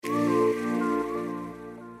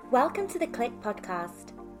Welcome to the Click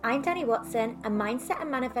podcast. I'm Danny Watson, a mindset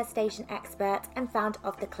and manifestation expert and founder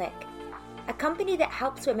of The Click, a company that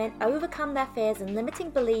helps women overcome their fears and limiting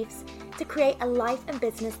beliefs to create a life and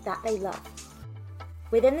business that they love.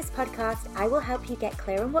 Within this podcast, I will help you get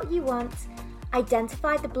clear on what you want,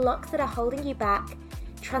 identify the blocks that are holding you back,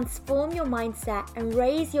 transform your mindset and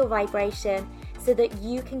raise your vibration so that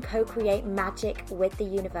you can co-create magic with the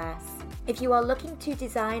universe. If you are looking to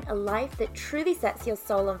design a life that truly sets your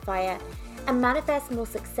soul on fire and manifest more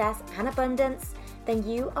success and abundance, then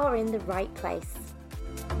you are in the right place.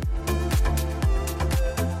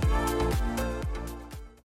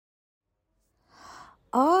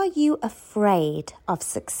 Are you afraid of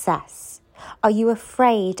success? Are you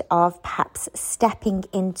afraid of perhaps stepping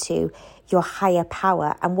into your higher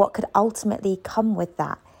power and what could ultimately come with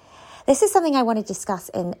that? This is something I want to discuss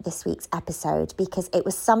in this week's episode because it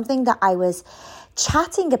was something that I was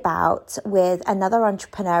chatting about with another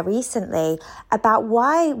entrepreneur recently about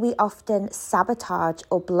why we often sabotage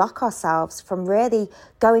or block ourselves from really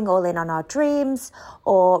going all in on our dreams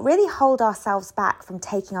or really hold ourselves back from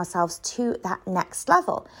taking ourselves to that next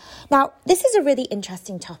level. Now, this is a really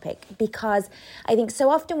interesting topic because I think so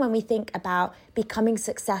often when we think about becoming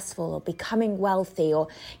successful or becoming wealthy or,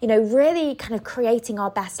 really kind of creating our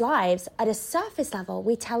best lives at a surface level,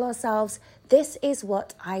 we tell ourselves, this is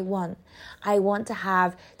what I want. I want to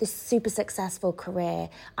have this super successful career.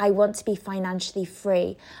 I want to be financially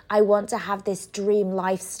free. I want to have this dream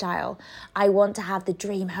lifestyle. I want to have the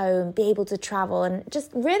dream home, be able to travel and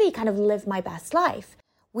just really kind of live my best life.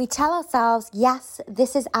 We tell ourselves, yes,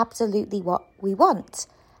 this is absolutely what we want.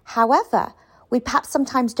 However, we perhaps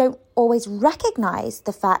sometimes don't always recognize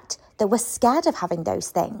the fact that we're scared of having those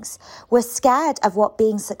things. We're scared of what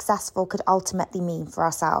being successful could ultimately mean for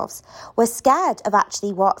ourselves. We're scared of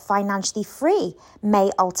actually what financially free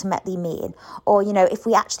may ultimately mean. Or, if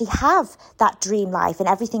we actually have that dream life and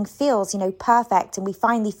everything feels, perfect and we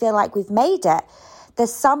finally feel like we've made it,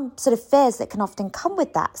 there's some sort of fears that can often come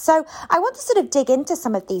with that. So I want to sort of dig into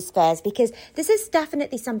some of these fears because this is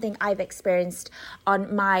definitely something I've experienced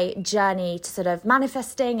on my journey to sort of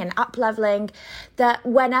manifesting and up-leveling, that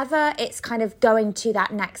whenever it's kind of going to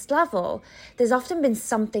that next level, there's often been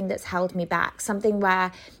something that's held me back, something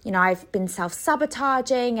where, I've been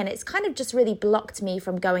self-sabotaging and it's kind of just really blocked me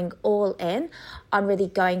from going all in on really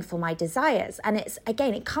going for my desires. And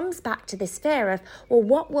it comes back to this fear of, well,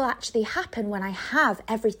 what will actually happen when I have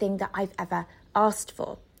everything that I've ever asked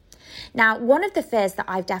for? Now, one of the fears that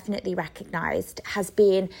I've definitely recognized has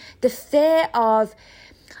been the fear of,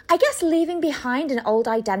 leaving behind an old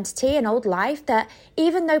identity, an old life that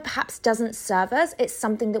even though perhaps doesn't serve us, it's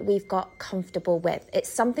something that we've got comfortable with. It's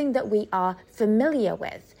something that we are familiar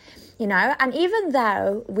with, and even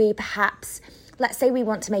though we perhaps, let's say we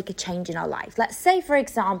want to make a change in our life. Let's say, for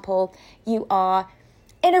example, you are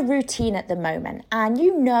in a routine at the moment and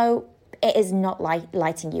it is not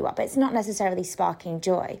lighting you up. It's not necessarily sparking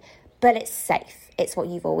joy, but it's safe. It's what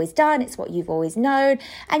you've always done. It's what you've always known.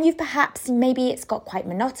 And maybe it's got quite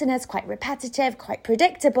monotonous, quite repetitive, quite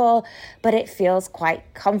predictable, but it feels quite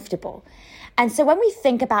comfortable. And so when we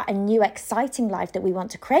think about a new exciting life that we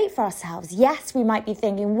want to create for ourselves, yes, we might be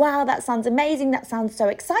thinking, wow, that sounds amazing. That sounds so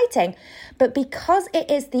exciting. But because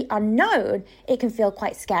it is the unknown, it can feel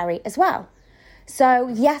quite scary as well. So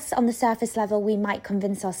yes, on the surface level, we might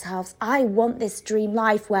convince ourselves, I want this dream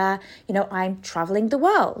life where, I'm traveling the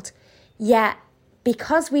world. Yet,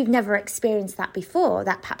 because we've never experienced that before,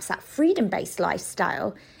 perhaps that freedom-based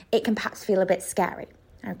lifestyle, it can perhaps feel a bit scary.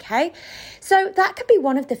 Okay, so that could be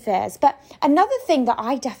one of the fears. But another thing that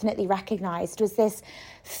I definitely recognized was this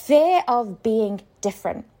fear of being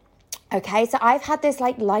different. Okay, so I've had this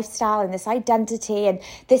lifestyle and this identity, and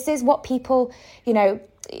this is what people,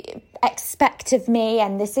 expect of me,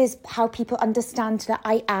 and this is how people understand that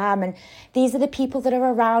I am, and these are the people that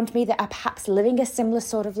are around me that are perhaps living a similar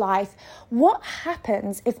sort of life. What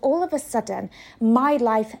happens if all of a sudden my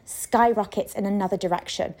life skyrockets in another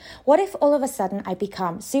direction? What if all of a sudden I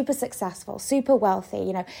become super successful, super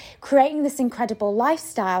wealthy, creating this incredible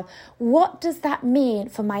lifestyle? What does that mean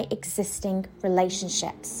for my existing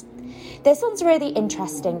relationships? This one's really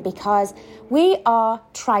interesting because we are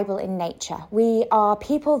tribal in nature. We are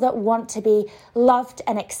people that want to be loved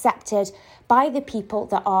and accepted by the people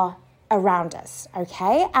that are around us,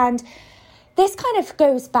 okay? And this kind of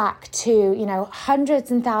goes back to,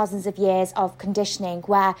 hundreds and thousands of years of conditioning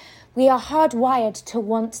where we are hardwired to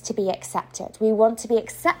want to be accepted. We want to be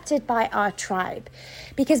accepted by our tribe.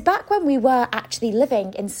 Because back when we were actually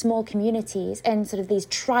living in small communities, in sort of these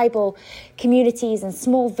tribal communities and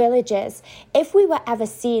small villages, if we were ever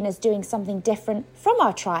seen as doing something different from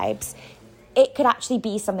our tribes, it could actually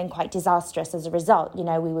be something quite disastrous as a result. You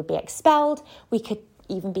know, we would be expelled, we could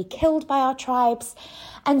even be killed by our tribes.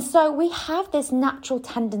 And so we have this natural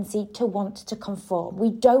tendency to want to conform.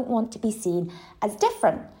 We don't want to be seen as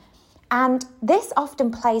different. And this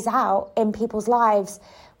often plays out in people's lives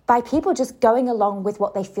by people just going along with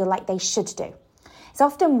what they feel like they should do. It's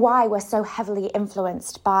often why we're so heavily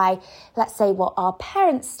influenced by, let's say, what our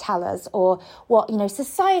parents tell us, or what, you know,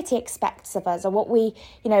 society expects of us, or what we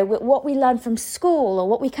learn from school, or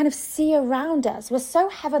what we kind of see around us. We're so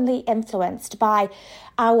heavily influenced by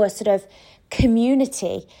our sort of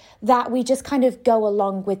community that we just kind of go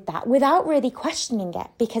along with that without really questioning it.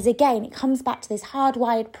 Because again, it comes back to this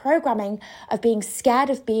hardwired programming of being scared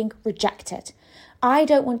of being rejected. I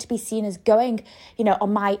don't want to be seen as going, you know,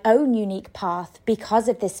 on my own unique path because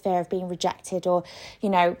of this fear of being rejected or, you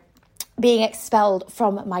know, being expelled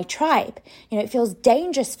from my tribe. You know, it feels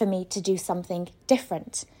dangerous for me to do something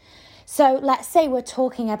different. So let's say we're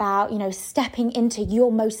talking about, you know, stepping into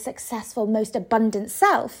your most successful, most abundant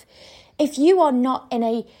self. If you are not in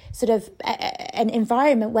a sort of an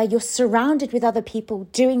environment where you're surrounded with other people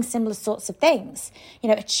doing similar sorts of things, you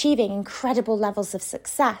know, achieving incredible levels of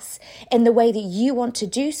success in the way that you want to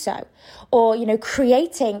do so, or, you know,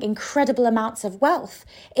 creating incredible amounts of wealth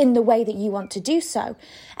in the way that you want to do so.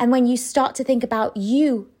 And when you start to think about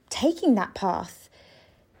you taking that path,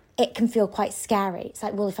 it can feel quite scary. It's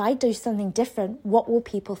like, well, if I do something different, what will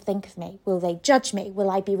people think of me? Will they judge me?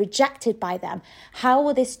 Will I be rejected by them? How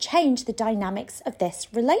will this change the dynamics of this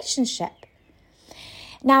relationship?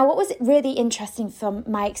 Now, what was really interesting from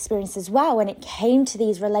my experience as well, when it came to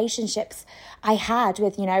these relationships I had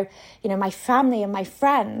with, you know, my family and my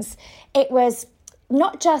friends, it was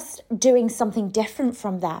not just doing something different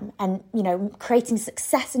from them and, you know, creating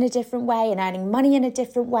success in a different way and earning money in a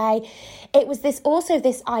different way. It was this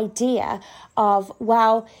idea of,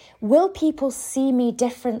 well, will people see me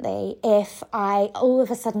differently if I all of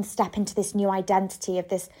a sudden step into this new identity of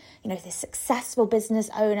this, you know, this successful business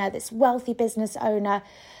owner, this wealthy business owner?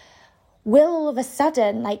 Will all of a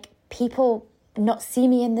sudden, like, people not see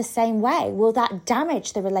me in the same way? Will that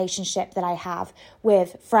damage the relationship that I have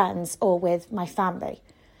with friends or with my family?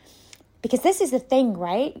 Because this is the thing,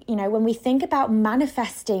 right? You know, when we think about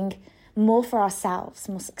manifesting more for ourselves,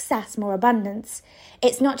 more success, more abundance,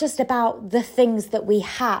 it's not just about the things that we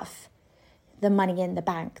have, the money in the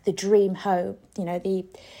bank, the dream home, you know, the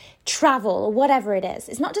travel or whatever it is.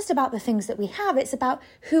 It's not just about the things that we have, it's about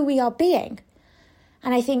who we are being.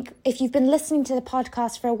 And I think if you've been listening to the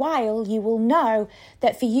podcast for a while, you will know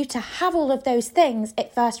that for you to have all of those things,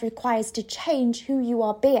 it first requires to change who you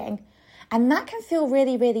are being. And that can feel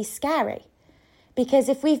really, really scary. Because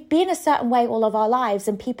if we've been a certain way all of our lives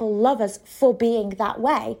and people love us for being that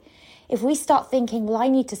way, if we start thinking, well, I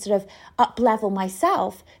need to sort of up-level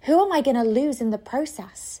myself, who am I going to lose in the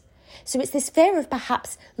process? So it's this fear of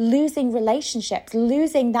perhaps losing relationships,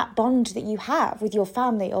 losing that bond that you have with your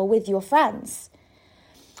family or with your friends.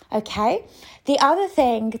 Okay. The other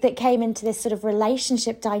thing that came into this sort of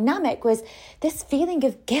relationship dynamic was this feeling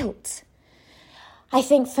of guilt. I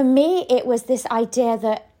think for me, it was this idea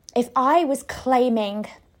that if I was claiming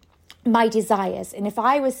my desires and if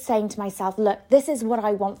I was saying to myself, look, this is what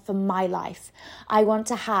I want for my life. I want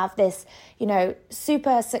to have this, you know,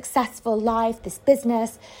 super successful life, this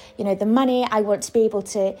business, you know, the money. I want to be able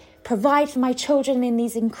to provide for my children in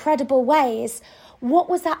these incredible ways.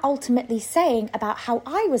 What was that ultimately saying about how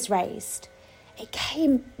I was raised? It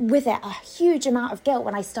came with it a huge amount of guilt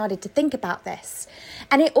when I started to think about this.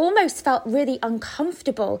 And it almost felt really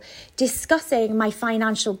uncomfortable discussing my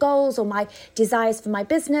financial goals or my desires for my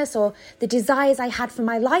business or the desires I had for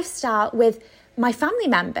my lifestyle with my family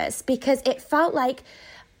members, because it felt like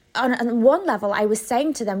on one level I was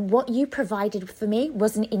saying to them, what you provided for me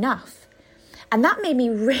wasn't enough. And that made me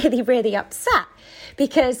really, really upset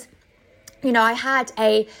because you know, I had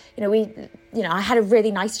a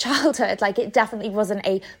really nice childhood. Like, it definitely wasn't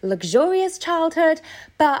a luxurious childhood,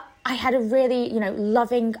 but I had a really, you know,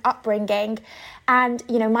 loving upbringing. And,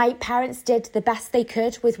 you know, my parents did the best they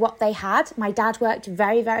could with what they had. My dad worked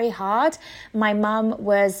very, very hard. My mum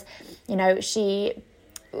was, you know, she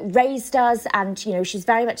raised us and, you know, she's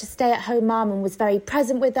very much a stay-at-home mum and was very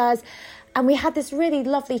present with us. And we had this really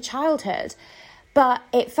lovely childhood. But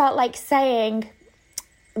it felt like saying,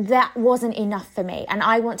 that wasn't enough for me, and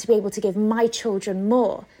I want to be able to give my children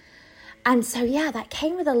more. And so, yeah, that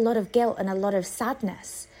came with a lot of guilt and a lot of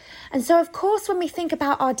sadness. And so, of course, when we think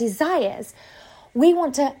about our desires, we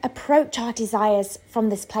want to approach our desires from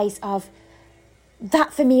this place of,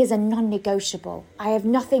 that for me is a non-negotiable. I have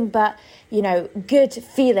nothing but, you know, good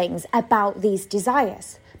feelings about these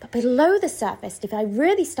desires. But below the surface, if I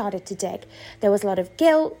really started to dig, there was a lot of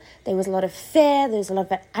guilt, there was a lot of fear, there was a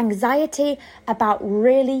lot of anxiety about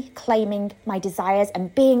really claiming my desires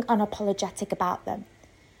and being unapologetic about them.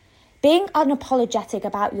 Being unapologetic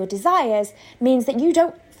about your desires means that you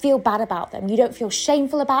don't feel bad about them. You don't feel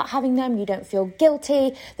shameful about having them. You don't feel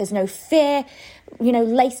guilty. There's no fear,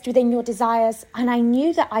 laced within your desires. And I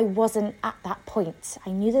knew that I wasn't at that point. I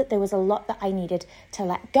knew that there was a lot that I needed to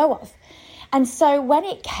let go of. And so when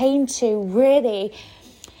it came to really,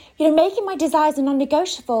 making my desires a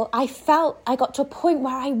non-negotiable, I felt I got to a point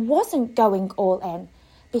where I wasn't going all in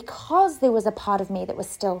because there was a part of me that was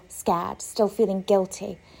still scared, still feeling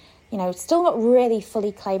guilty, still not really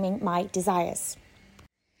fully claiming my desires.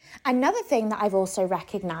 Another thing that I've also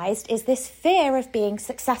recognized is this fear of being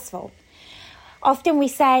successful. Often we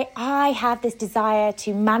say, I have this desire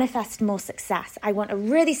to manifest more success. I want a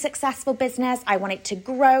really successful business. I want it to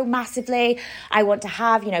grow massively. I want to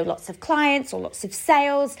have, lots of clients or lots of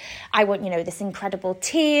sales. I want, this incredible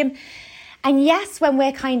team. And yes, when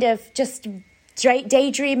we're kind of just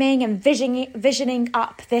daydreaming and visioning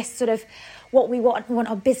up this sort of what we want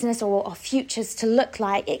our business or our futures to look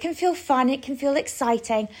like, it can feel fun, it can feel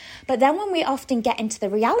exciting. But then when we often get into the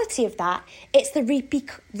reality of that, it's the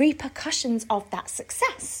repercussions of that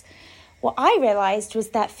success. What I realized was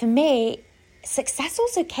that for me, success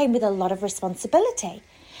also came with a lot of responsibility.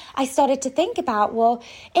 I started to think about, well,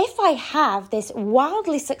 if I have this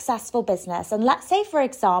wildly successful business, and let's say, for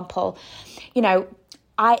example,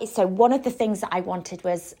 so one of the things that I wanted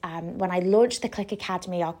was when I launched the Click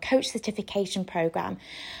Academy, our coach certification program,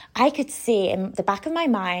 I could see in the back of my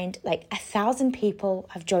mind, 1,000 people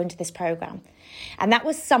have joined this program. And that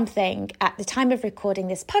was something, at the time of recording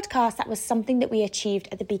this podcast, that was something that we achieved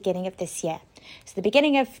at the beginning of this year. So the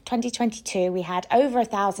beginning of 2022, we had over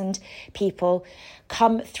 1,000 people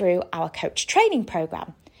come through our coach training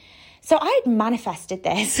program. So I had manifested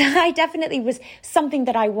this. I definitely was something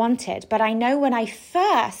that I wanted. But I know when I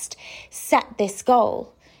first set this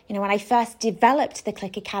goal, when I first developed the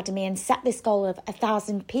Click Academy and set this goal of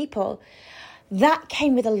 1,000 people, that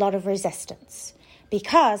came with a lot of resistance.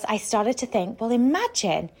 Because I started to think, well,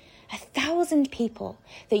 imagine 1,000 people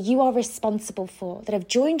that you are responsible for that have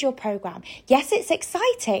joined your program. Yes, it's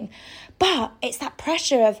exciting, but it's that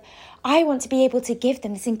pressure of, I want to be able to give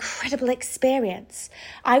them this incredible experience.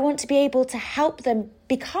 I want to be able to help them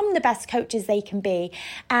become the best coaches they can be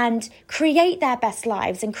and create their best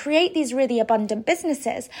lives and create these really abundant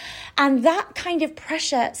businesses. And that kind of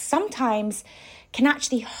pressure sometimes can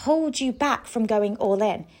actually hold you back from going all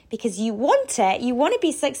in because you want it, you want to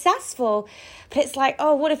be successful, but it's like,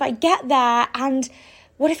 oh, what if I get there and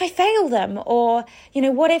what if I fail them? Or,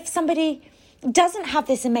 what if somebody doesn't have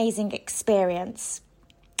this amazing experience?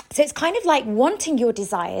 So it's kind of like wanting your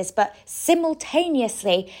desires, but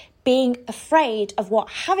simultaneously being afraid of what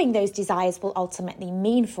having those desires will ultimately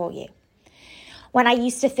mean for you. When I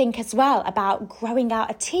used to think as well about growing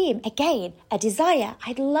out a team, again, a desire.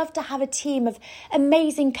 I'd love to have a team of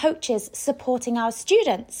amazing coaches supporting our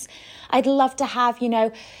students. I'd love to have,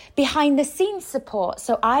 behind the scenes support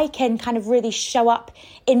so I can kind of really show up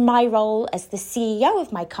in my role as the CEO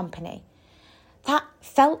of my company. That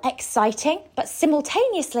felt exciting, but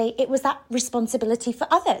simultaneously it was that responsibility for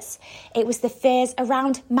others. It was the fears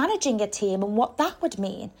around managing a team and what that would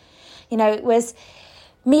mean. It was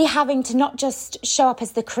me having to not just show up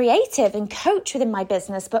as the creative and coach within my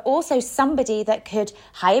business, but also somebody that could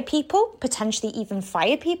hire people, potentially even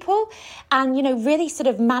fire people, and, really sort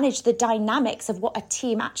of manage the dynamics of what a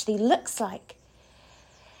team actually looks like.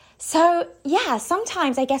 So, yeah,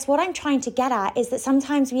 sometimes I guess what I'm trying to get at is that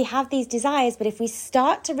sometimes we have these desires, but if we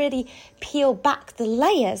start to really peel back the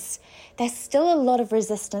layers, there's still a lot of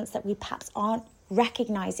resistance that we perhaps aren't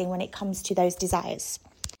recognizing when it comes to those desires.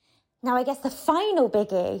 Now, I guess the final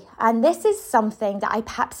biggie, and this is something that I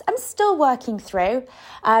perhaps am still working through.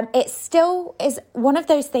 It still is one of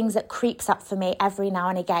those things that creeps up for me every now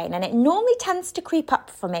and again. And it normally tends to creep up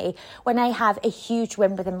for me when I have a huge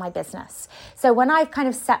win within my business. So when I've kind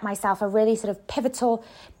of set myself a really sort of pivotal,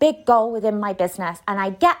 big goal within my business, and I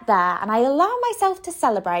get there and I allow myself to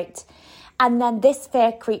celebrate, and then this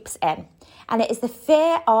fear creeps in. And it is the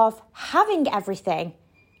fear of having everything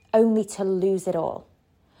only to lose it all.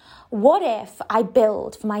 What if I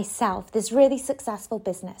build for myself this really successful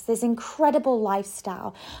business, this incredible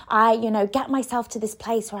lifestyle? I, get myself to this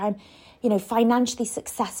place where I'm, financially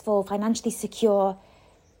successful, financially secure,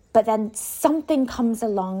 but then something comes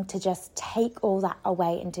along to just take all that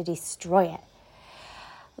away and to destroy it.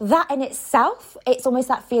 That in itself, it's almost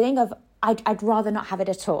that feeling of I'd rather not have it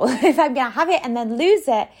at all. If I'm going to have it and then lose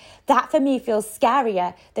it, that for me feels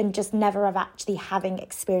scarier than just never have actually having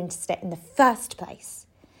experienced it in the first place.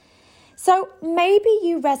 So maybe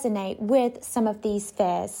you resonate with some of these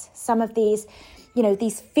fears, some of these,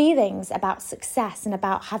 these feelings about success and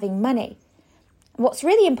about having money. What's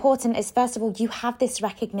really important is, first of all, you have this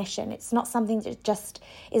recognition. It's not something that just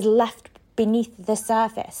is left beneath the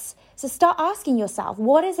surface. So start asking yourself,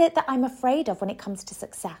 what is it that I'm afraid of when it comes to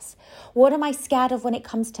success? What am I scared of when it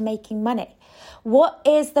comes to making money? What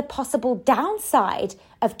is the possible downside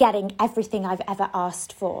of getting everything I've ever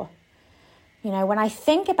asked for? When I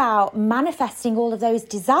think about manifesting all of those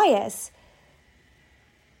desires,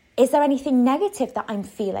 is there anything negative that I'm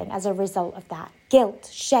feeling as a result of that? Guilt,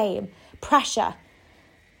 shame, pressure,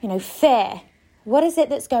 fear. What is it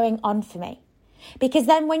that's going on for me? Because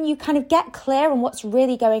then when you kind of get clear on what's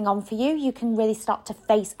really going on for you, you can really start to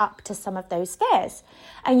face up to some of those fears.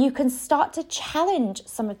 And you can start to challenge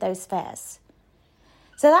some of those fears.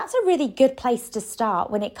 So that's a really good place to start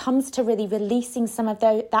when it comes to really releasing some of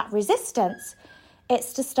that resistance.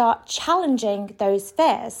 It's to start challenging those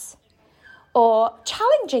fears. Or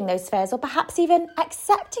challenging those fears, or perhaps even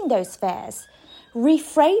accepting those fears.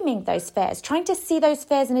 Reframing those fears, trying to see those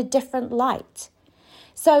fears in a different light.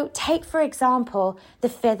 So take, for example, the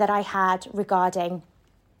fear that I had regarding,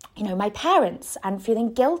 my parents and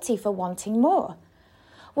feeling guilty for wanting more.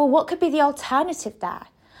 Well, what could be the alternative there?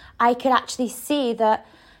 I could actually see that,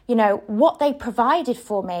 what they provided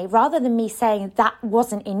for me, rather than me saying that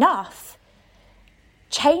wasn't enough,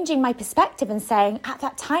 changing my perspective and saying at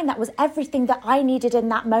that time that was everything that I needed in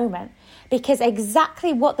that moment, because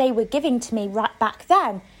exactly what they were giving to me right back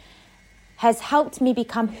then has helped me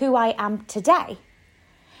become who I am today.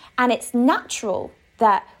 And it's natural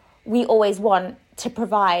that we always want to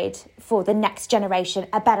provide for the next generation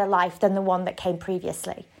a better life than the one that came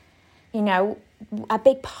previously. A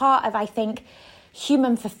big part of, I think,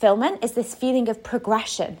 human fulfillment is this feeling of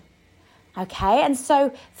progression. Okay, and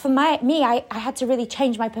so for me, I had to really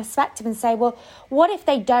change my perspective and say, well, what if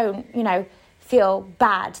they don't, feel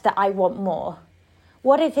bad that I want more?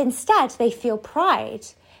 What if instead they feel pride?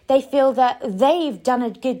 They feel that they've done a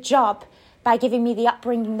good job by giving me the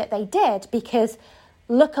upbringing that they did, because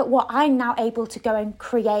look at what I'm now able to go and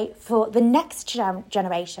create for the next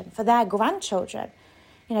generation, for their grandchildren.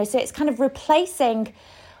 So it's kind of replacing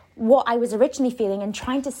what I was originally feeling and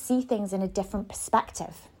trying to see things in a different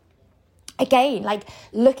perspective. Again, like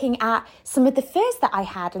looking at some of the fears that I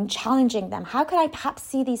had and challenging them. How could I perhaps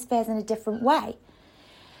see these fears in a different way?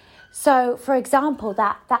 So, for example,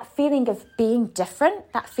 that feeling of being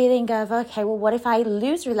different, that feeling of, okay, well, what if I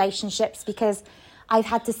lose relationships because I've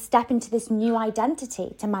had to step into this new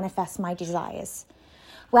identity to manifest my desires?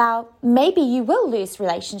 Well, maybe you will lose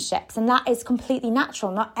relationships, and that is completely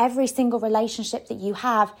natural. Not every single relationship that you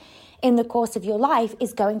have in the course of your life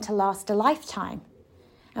is going to last a lifetime.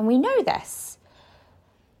 And we know this.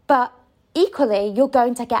 But equally, you're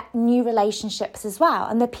going to get new relationships as well.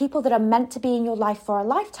 And the people that are meant to be in your life for a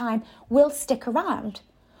lifetime will stick around.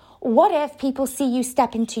 What if people see you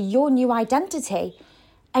step into your new identity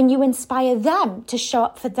and you inspire them to show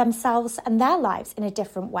up for themselves and their lives in a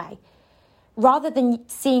different way? Rather than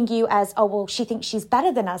seeing you as, oh, well, she thinks she's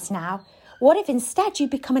better than us now. What if instead you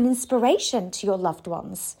become an inspiration to your loved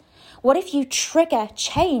ones? What if you trigger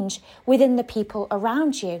change within the people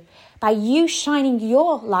around you? By you shining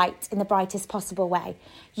your light in the brightest possible way,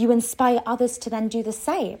 you inspire others to then do the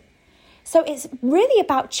same. So it's really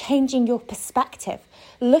about changing your perspective,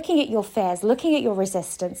 looking at your fears, looking at your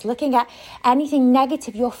resistance, looking at anything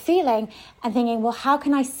negative you're feeling and thinking, well, how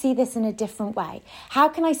can I see this in a different way? How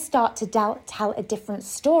can I start to tell a different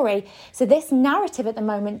story so this narrative at the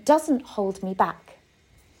moment doesn't hold me back?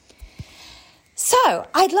 So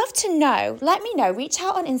I'd love to know, let me know, reach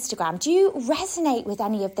out on Instagram. Do you resonate with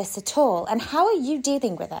any of this at all? And how are you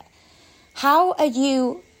dealing with it? How are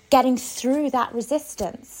you getting through that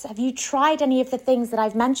resistance? Have you tried any of the things that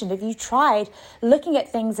I've mentioned? Have you tried looking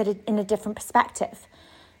at things in a different perspective?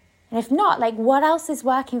 And if not, what else is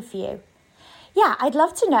working for you? Yeah, I'd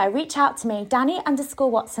love to know. Reach out to me,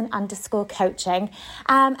 Danny_Watson_coaching.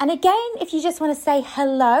 And again, if you just want to say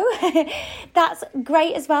hello, that's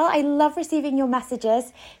great as well. I love receiving your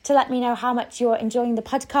messages to let me know how much you're enjoying the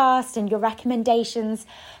podcast and your recommendations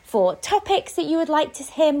for topics that you would like to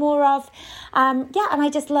hear more of. And I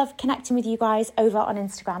just love connecting with you guys over on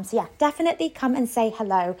Instagram. So definitely come and say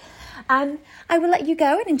hello. I will let you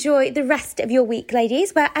go and enjoy the rest of your week,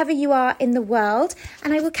 ladies, wherever you are in the world,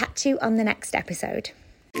 and I will catch you on the next episode.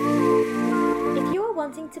 If you are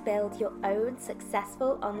wanting to build your own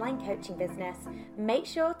successful online coaching business, make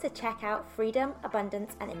sure to check out Freedom,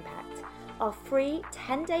 Abundance and Impact, our free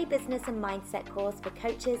 10-day business and mindset course for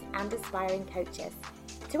coaches and aspiring coaches.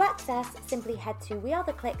 To access, simply head to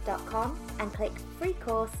wearetheclick.com and click free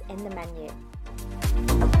course in the menu.